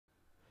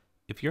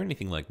if you're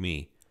anything like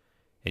me,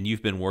 and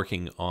you've been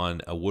working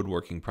on a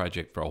woodworking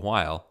project for a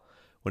while,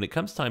 when it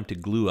comes time to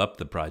glue up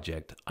the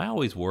project, I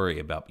always worry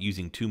about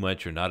using too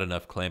much or not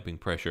enough clamping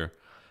pressure.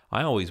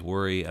 I always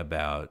worry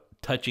about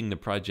touching the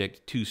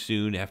project too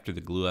soon after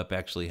the glue up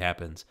actually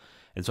happens.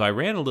 And so I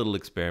ran a little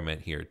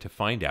experiment here to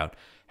find out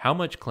how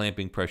much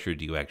clamping pressure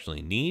do you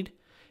actually need,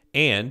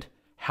 and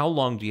how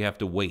long do you have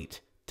to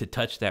wait to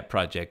touch that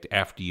project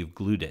after you've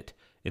glued it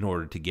in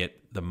order to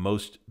get the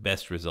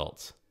best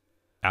results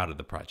out of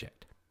the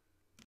project.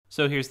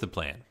 So here's the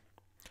plan.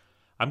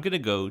 I'm going to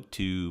go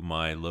to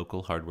my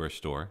local hardware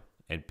store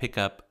and pick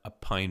up a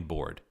pine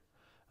board,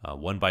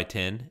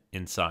 1x10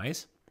 in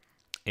size,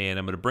 and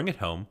I'm going to bring it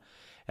home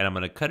and I'm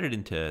going to cut it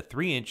into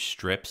 3-inch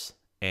strips,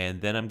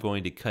 and then I'm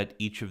going to cut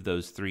each of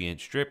those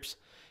 3-inch strips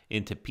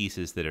into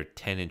pieces that are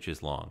 10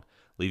 inches long,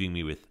 leaving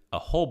me with a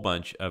whole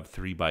bunch of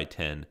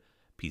 3x10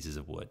 pieces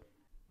of wood.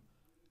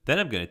 Then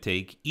I'm going to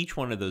take each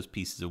one of those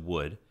pieces of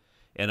wood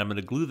and I'm going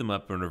to glue them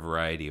up in a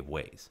variety of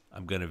ways.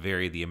 I'm going to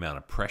vary the amount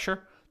of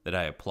pressure that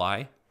I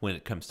apply when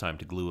it comes time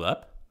to glue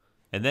up,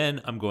 and then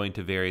I'm going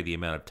to vary the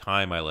amount of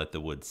time I let the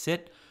wood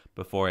sit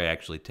before I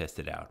actually test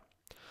it out.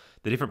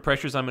 The different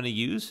pressures I'm going to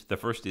use: the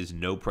first is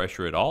no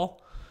pressure at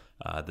all.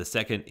 The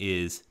second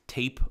is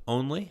tape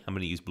only. I'm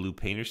going to use blue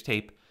painter's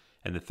tape.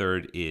 And the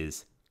third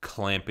is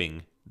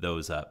clamping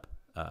those up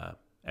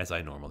as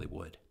I normally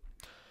would.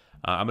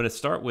 I'm going to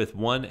start with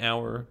 1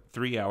 hour,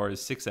 3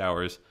 hours, 6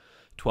 hours,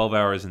 12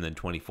 hours, and then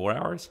 24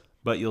 hours.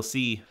 But you'll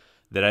see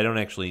that I don't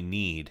actually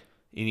need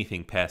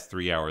anything past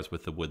 3 hours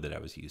with the wood that I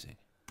was using.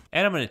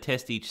 And I'm going to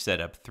test each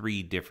setup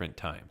 3 different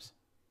times.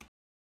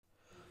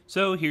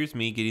 So here's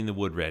me getting the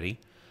wood ready.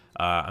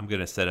 I'm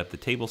going to set up the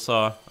table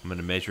saw. I'm going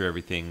to measure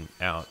everything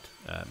out,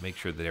 make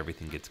sure that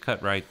everything gets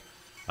cut right.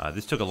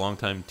 This took a long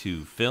time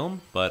to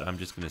film, but I'm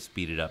just going to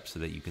speed it up so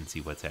that you can see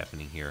what's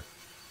happening here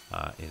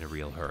in a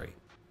real hurry.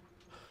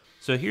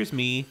 So here's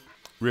me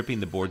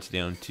ripping the boards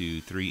down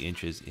to 3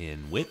 inches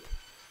in width.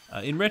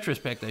 In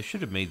retrospect, I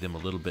should have made them a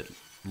little bit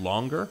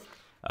longer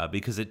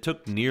because it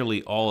took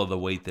nearly all of the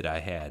weight that I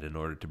had in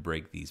order to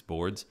break these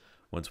boards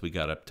once we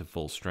got up to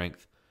full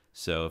strength.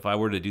 So if I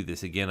were to do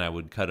this again, I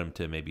would cut them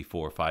to maybe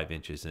 4 or 5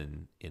 inches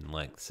in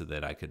length so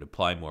that I could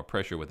apply more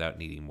pressure without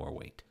needing more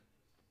weight.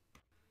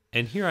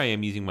 And here I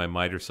am using my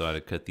miter saw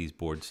to cut these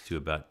boards to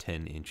about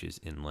 10 inches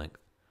in length.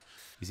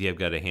 You see I've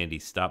got a handy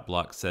stop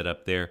block set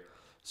up there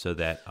so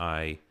that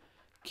I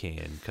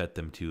can cut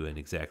them to an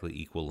exactly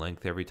equal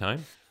length every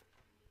time.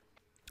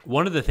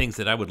 One of the things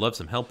that I would love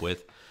some help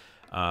with,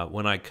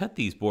 when I cut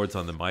these boards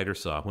on the miter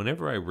saw,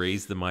 whenever I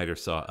raise the miter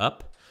saw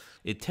up,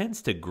 it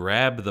tends to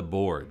grab the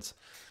boards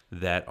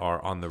that are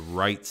on the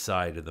right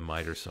side of the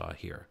miter saw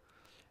here.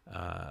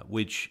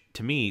 Which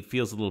to me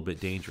feels a little bit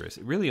dangerous.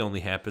 It really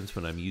only happens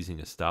when I'm using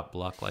a stop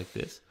block like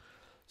this.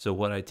 So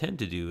what I tend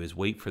to do is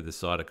wait for the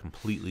saw to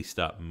completely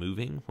stop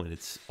moving when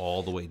it's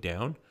all the way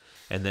down,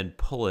 and then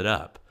pull it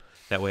up.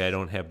 That way I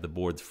don't have the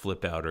boards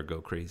flip out or go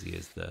crazy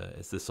as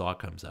the saw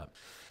comes up.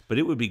 But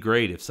it would be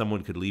great if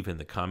someone could leave in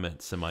the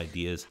comments some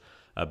ideas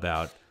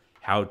about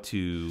how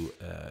to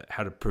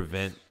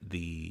prevent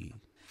the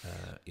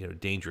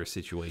dangerous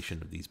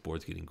situation of these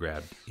boards getting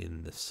grabbed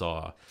in the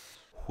saw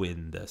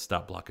when the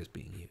stop block is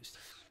being used.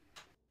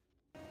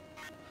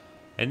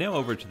 And now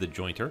over to the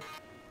jointer.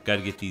 Got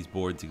to get these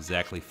boards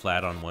exactly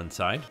flat on one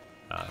side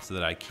so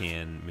that I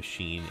can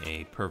machine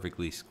a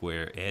perfectly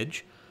square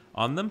edge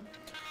on them.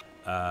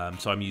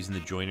 So I'm using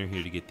the joiner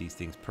here to get these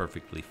things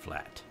perfectly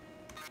flat.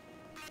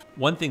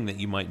 One thing that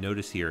you might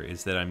notice here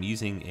is that I'm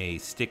using a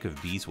stick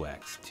of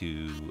beeswax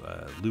to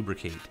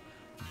lubricate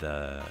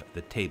the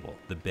table,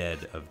 the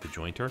bed of the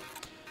jointer.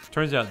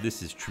 Turns out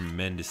this is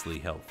tremendously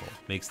helpful.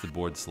 Makes the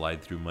board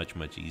slide through much,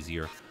 much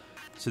easier.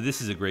 So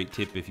this is a great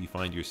tip if you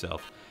find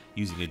yourself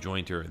using a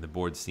jointer and the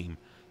boards seem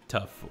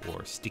tough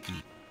or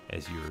sticky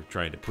as you're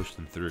trying to push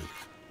them through.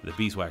 The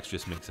beeswax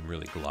just makes them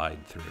really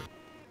glide through.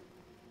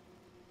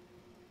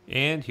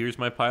 And here's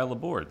my pile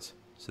of boards.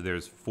 So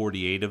there's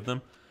 48 of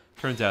them.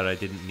 Turns out I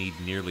didn't need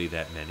nearly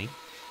that many.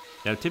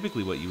 Now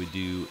typically what you would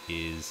do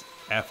is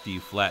after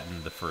you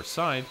flatten the first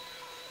side,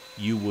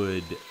 you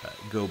would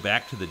go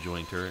back to the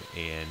jointer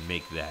and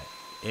make that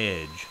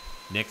edge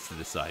next to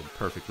the side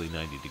perfectly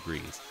 90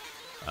 degrees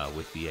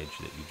with the edge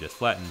that you just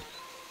flattened.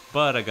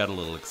 But I got a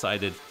little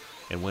excited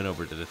and went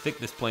over to the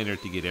thickness planer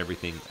to get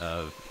everything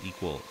of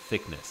equal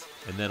thickness.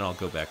 And then I'll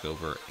go back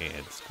over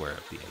and square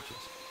up the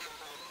edges.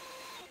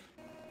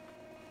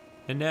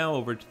 And now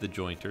over to the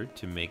jointer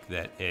to make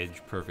that edge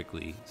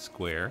perfectly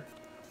square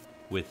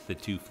with the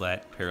 2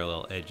 flat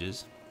parallel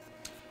edges.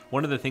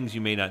 One of the things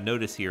you may not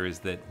notice here is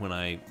that when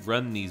I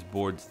run these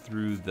boards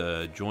through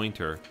the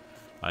jointer,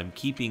 I'm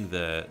keeping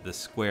the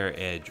square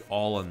edge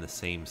all on the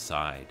same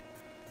side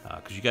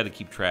because you got to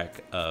keep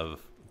track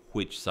of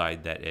which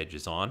side that edge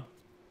is on,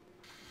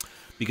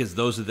 because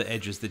those are the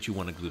edges that you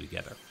want to glue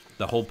together.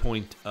 The whole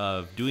point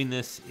of doing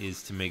this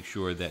is to make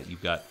sure that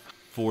you've got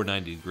 4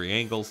 90-degree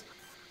angles,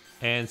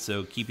 and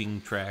so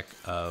keeping track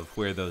of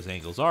where those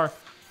angles are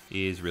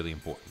is really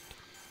important.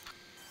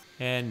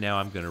 And now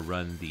I'm going to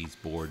run these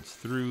boards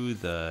through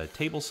the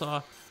table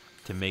saw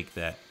to make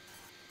that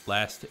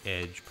last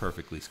edge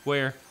perfectly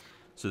square,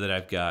 so that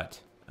I've got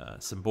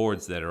some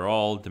boards that are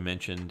all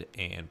dimensioned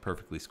and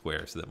perfectly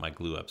square so that my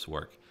glue ups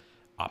work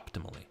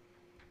optimally.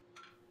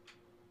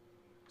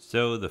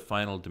 So the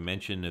final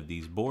dimension of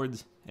these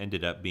boards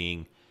ended up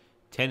being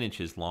 10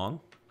 inches long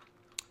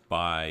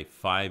by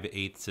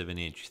 5/8 of an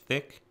inch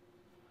thick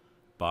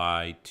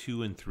by 2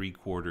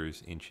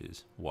 3/4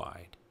 inches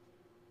wide.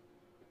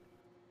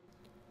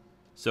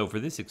 So for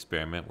this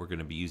experiment, we're going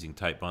to be using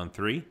Titebond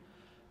 3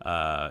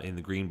 in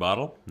the green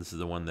bottle. This is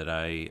the one that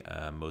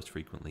I most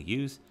frequently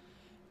use,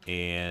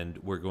 and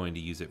we're going to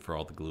use it for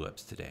all the glue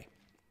ups today.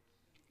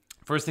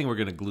 First thing we're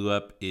going to glue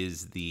up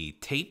is the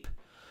tape.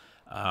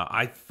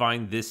 I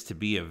find this to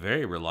be a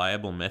very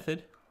reliable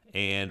method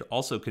and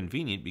also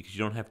convenient because you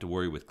don't have to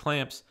worry with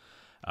clamps.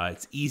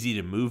 It's easy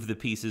to move the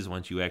pieces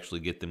once you actually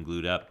get them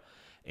glued up,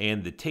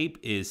 and the tape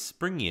is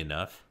springy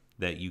enough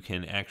that you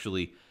can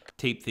actually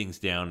tape things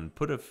down and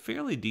put a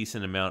fairly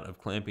decent amount of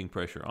clamping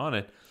pressure on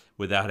it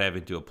without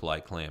having to apply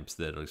clamps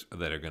that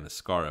are going to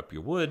scar up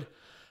your wood,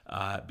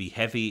 be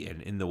heavy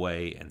and in the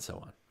way, and so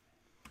on.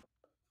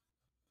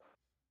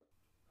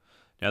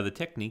 Now the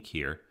technique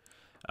here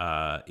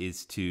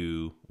is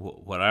to,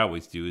 what I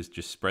always do is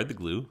just spread the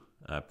glue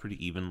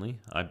pretty evenly.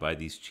 I buy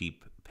these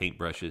cheap paint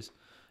brushes,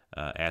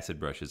 acid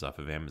brushes off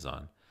of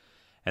Amazon.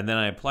 And then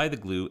I apply the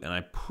glue and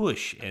I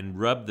push and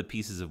rub the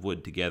pieces of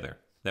wood together.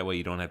 That way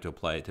you don't have to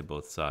apply it to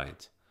both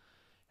sides.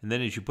 And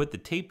then as you put the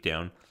tape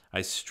down,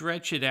 I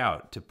stretch it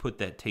out to put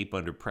that tape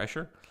under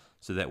pressure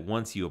so that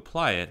once you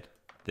apply it,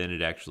 then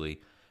it actually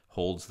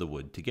holds the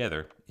wood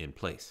together in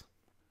place.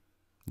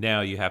 Now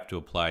you have to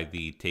apply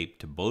the tape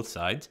to both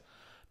sides,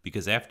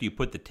 because after you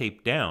put the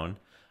tape down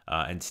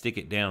and stick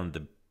it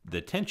down,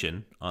 the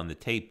tension on the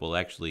tape will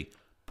actually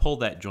pull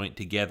that joint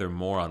together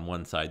more on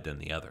one side than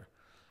the other.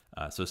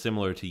 So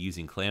similar to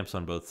using clamps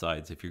on both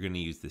sides, if you're going to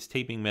use this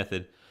taping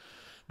method,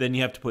 then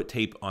you have to put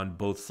tape on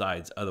both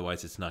sides,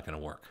 otherwise it's not going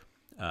to work.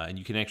 And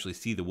you can actually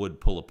see the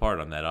wood pull apart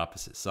on that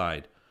opposite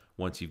side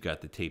once you've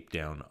got the tape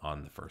down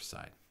on the first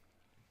side.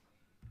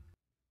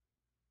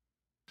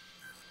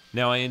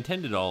 Now I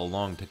intended all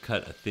along to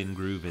cut a thin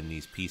groove in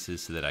these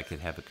pieces so that I could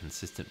have a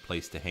consistent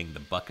place to hang the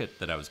bucket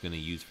that I was going to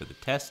use for the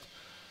test,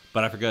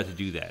 but I forgot to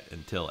do that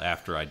until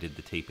after I did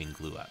the taping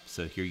glue up.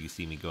 So here you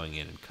see me going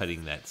in and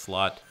cutting that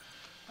slot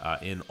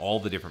in all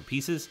the different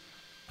pieces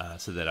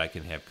so that I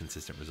can have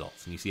consistent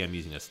results. And you see I'm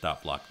using a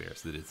stop block there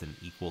so that it's an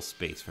equal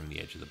space from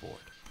the edge of the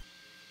board.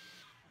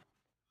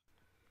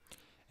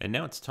 And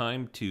now it's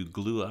time to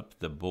glue up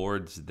the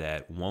boards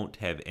that won't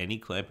have any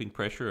clamping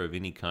pressure of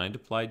any kind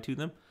applied to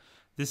them.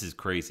 This is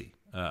crazy.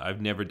 I've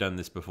never done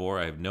this before.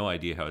 I have no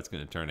idea how it's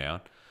going to turn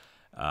out,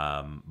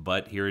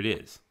 but here it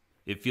is.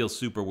 It feels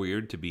super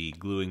weird to be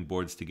gluing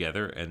boards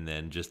together and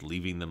then just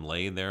leaving them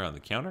laying there on the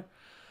counter,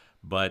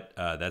 but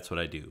that's what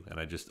I do, and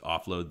I just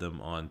offload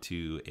them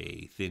onto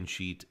a thin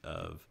sheet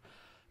of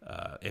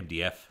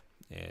MDF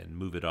and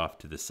move it off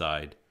to the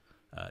side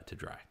to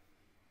dry.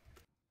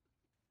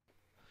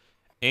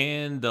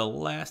 And the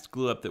last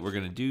glue up that we're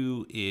going to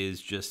do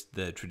is just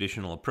the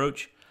traditional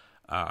approach.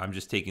 I'm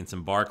just taking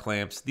some bar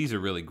clamps. These are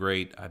really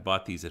great. I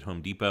bought these at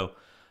Home Depot.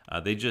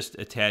 They just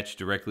attach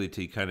directly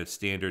to kind of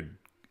standard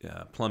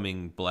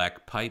plumbing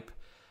black pipe.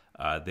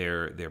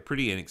 They're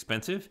pretty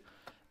inexpensive,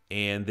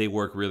 and they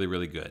work really,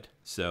 really good.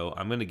 So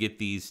I'm going to get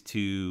these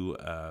to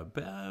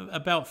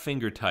about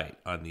finger tight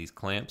on these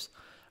clamps,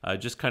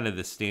 just kind of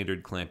the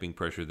standard clamping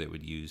pressure that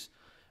would use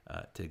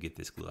to get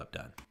this glue up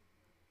done.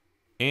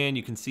 And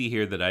you can see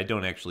here that I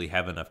don't actually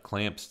have enough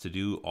clamps to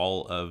do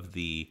all of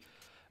the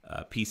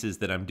pieces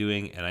that I'm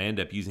doing, and I end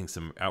up using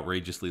some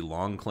outrageously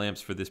long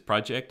clamps for this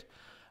project.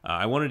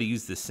 I wanted to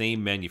use the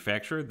same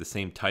manufacturer, the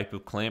same type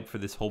of clamp for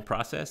this whole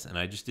process, and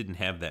I just didn't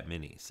have that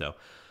many. So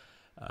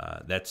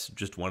that's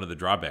just one of the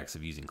drawbacks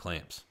of using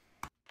clamps.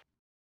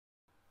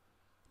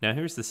 Now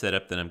here's the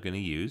setup that I'm going to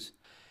use.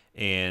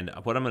 And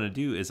what I'm going to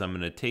do is I'm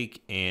going to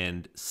take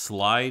and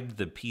slide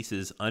the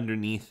pieces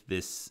underneath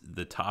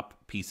the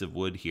top piece of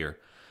wood here.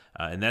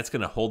 And that's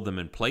going to hold them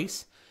in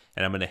place.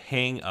 And I'm going to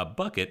hang a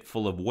bucket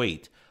full of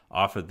weight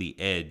off of the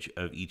edge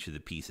of each of the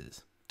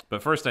pieces.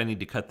 But first I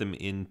need to cut them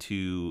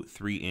into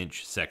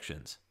 3-inch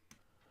sections.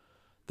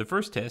 The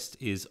first test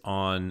is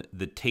on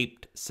the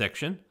taped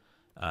section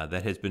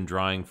that has been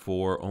drying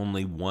for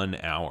only 1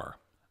 hour.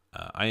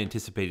 I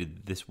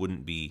anticipated this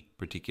wouldn't be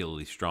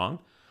particularly strong.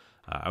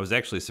 I was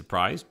actually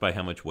surprised by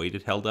how much weight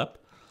it held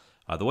up.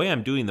 The way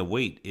I'm doing the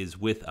weight is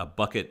with a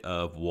bucket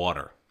of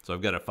water. So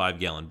I've got a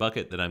 5-gallon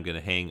bucket that I'm going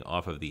to hang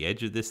off of the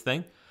edge of this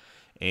thing,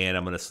 and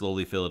I'm going to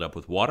slowly fill it up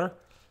with water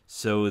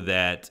so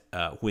that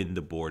when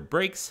the board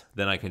breaks,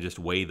 then I can just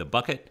weigh the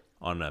bucket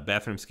on a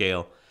bathroom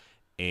scale,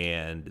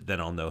 and then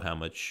I'll know how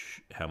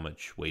much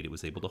weight it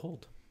was able to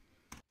hold.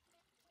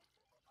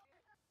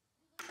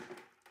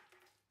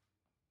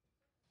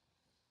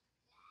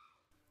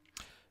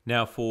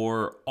 Now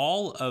for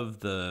all of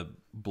the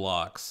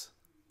blocks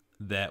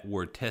that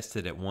were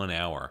tested at 1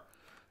 hour,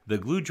 the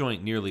glue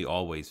joint nearly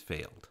always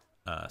failed.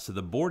 So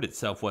the board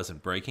itself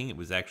wasn't breaking, it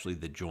was actually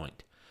the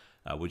joint,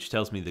 which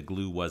tells me the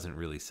glue wasn't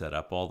really set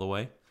up all the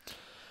way.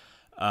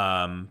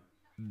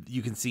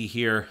 You can see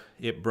here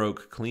it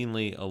broke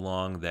cleanly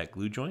along that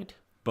glue joint,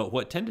 but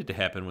what tended to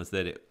happen was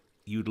that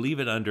you'd leave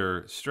it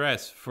under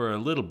stress for a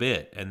little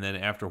bit, and then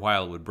after a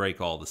while it would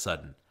break all of a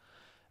sudden.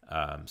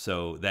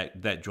 So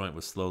that joint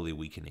was slowly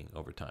weakening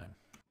over time.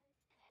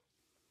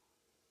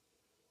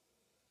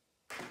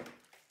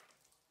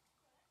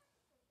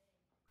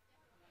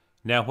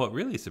 Now, what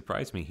really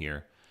surprised me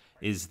here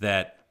is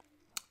that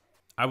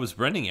I was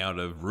running out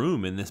of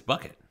room in this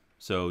bucket.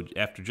 So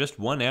after just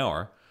 1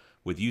 hour,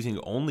 with using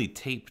only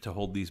tape to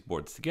hold these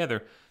boards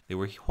together, they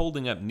were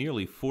holding up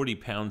nearly 40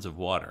 pounds of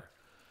water.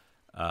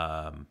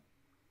 So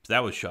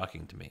that was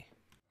shocking to me.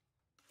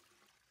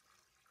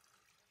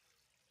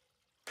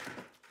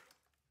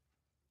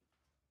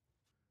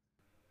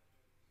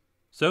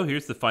 So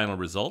here's the final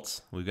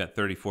results. We've got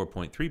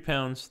 34.3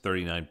 pounds,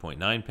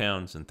 39.9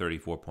 pounds, and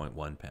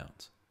 34.1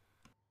 pounds.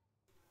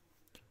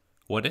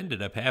 What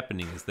ended up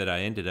happening is that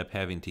I ended up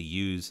having to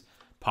use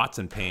pots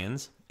and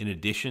pans in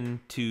addition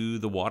to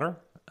the water,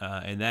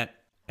 and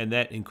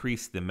that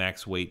increased the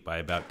max weight by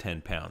about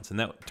 10 pounds. And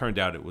that turned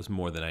out it was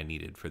more than I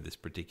needed for this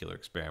particular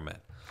experiment.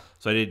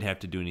 So I didn't have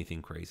to do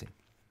anything crazy.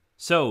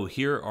 So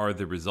here are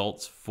the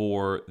results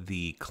for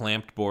the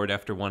clamped board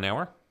after 1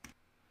 hour.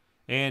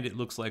 And it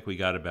looks like we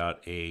got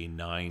about a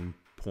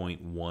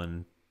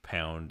 9.1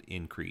 pound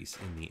increase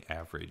in the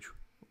average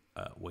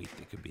weight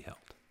that could be held.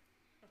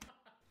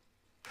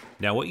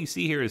 Now what you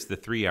see here is the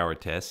 3-hour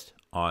test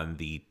on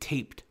the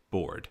taped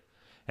board.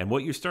 And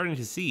what you're starting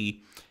to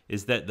see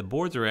is that the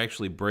boards are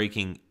actually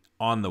breaking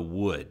on the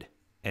wood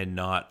and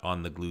not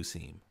on the glue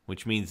seam,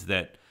 which means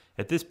that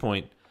at this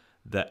point,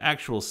 the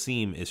actual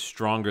seam is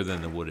stronger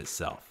than the wood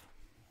itself.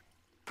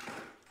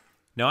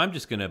 Now I'm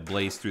just going to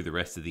blaze through the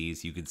rest of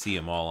these. You can see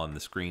them all on the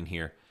screen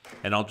here,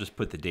 and I'll just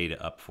put the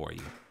data up for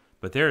you.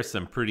 But there is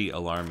some pretty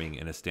alarming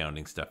and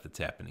astounding stuff that's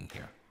happening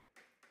here.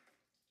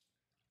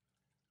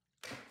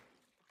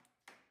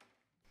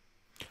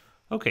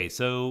 Okay,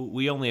 so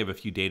we only have a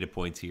few data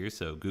points here,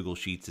 so Google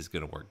Sheets is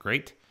going to work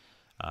great.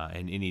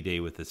 And any day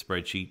with a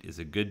spreadsheet is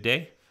a good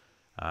day.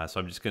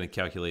 So I'm just going to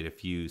calculate a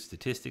few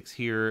statistics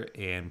here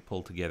and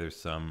pull together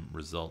some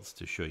results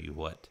to show you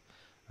what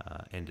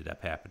ended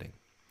up happening.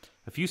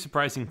 A few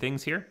surprising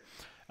things here.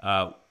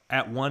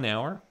 At 1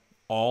 hour,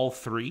 all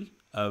 3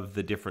 of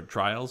the different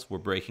trials were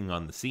breaking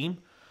on the seam.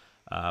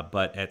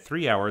 But at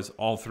 3 hours,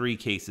 all 3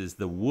 cases,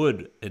 the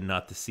wood and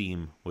not the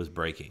seam was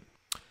breaking.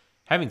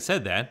 Having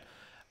said that,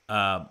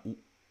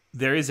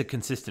 there is a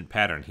consistent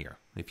pattern here.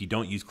 If you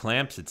don't use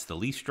clamps, it's the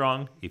least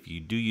strong. If you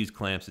do use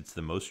clamps, it's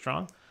the most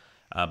strong.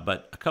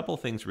 But a couple of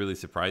things really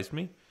surprised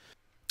me.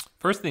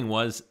 First thing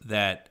was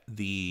that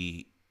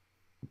the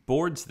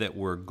boards that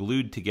were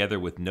glued together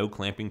with no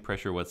clamping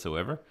pressure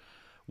whatsoever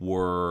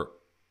were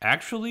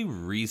actually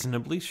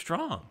reasonably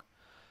strong.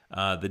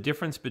 The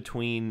difference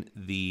between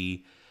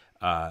the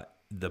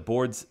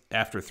boards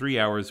after 3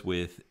 hours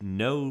with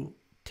no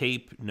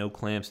tape, no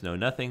clamps, no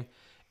nothing,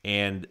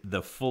 and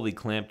the fully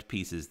clamped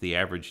pieces, the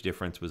average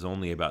difference was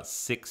only about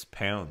 6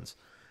 pounds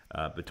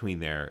between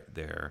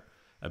their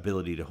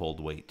ability to hold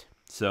weight.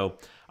 So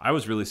I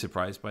was really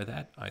surprised by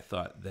that. I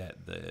thought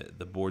that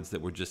the boards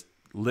that were just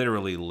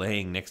literally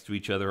laying next to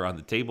each other on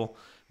the table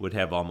would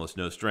have almost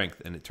no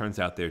strength, and it turns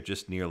out they're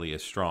just nearly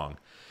as strong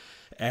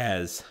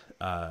as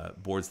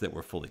boards that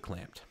were fully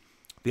clamped.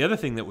 The other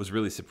thing that was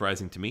really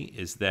surprising to me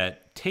is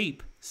that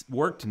tape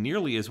worked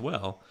nearly as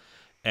well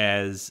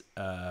as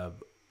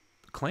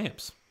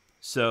clamps.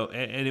 So,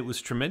 and it was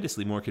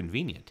tremendously more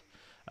convenient.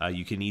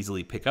 You can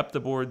easily pick up the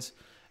boards.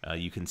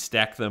 You can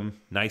stack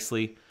them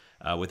nicely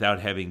without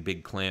having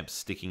big clamps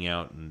sticking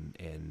out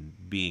and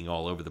being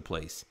all over the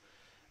place.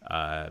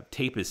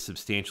 Tape is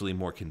substantially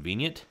more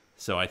convenient,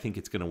 so I think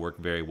it's going to work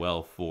very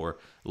well for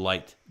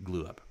light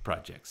glue-up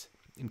projects.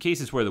 In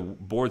cases where the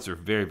boards are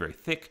very, very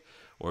thick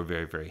or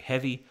very, very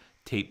heavy,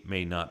 tape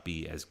may not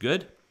be as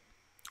good.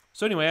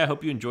 So anyway, I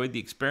hope you enjoyed the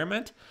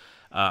experiment.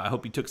 I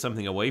hope you took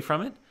something away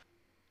from it.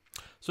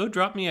 So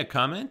drop me a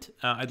comment.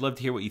 I'd love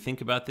to hear what you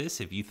think about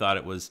this, if you thought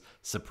it was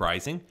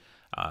surprising.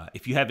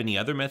 If you have any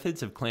other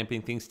methods of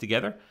clamping things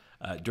together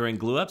during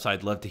glue-ups,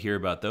 I'd love to hear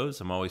about those.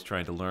 I'm always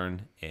trying to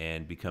learn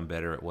and become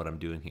better at what I'm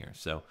doing here.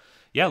 So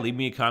yeah, leave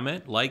me a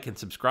comment, like, and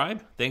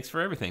subscribe. Thanks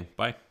for everything.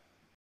 Bye.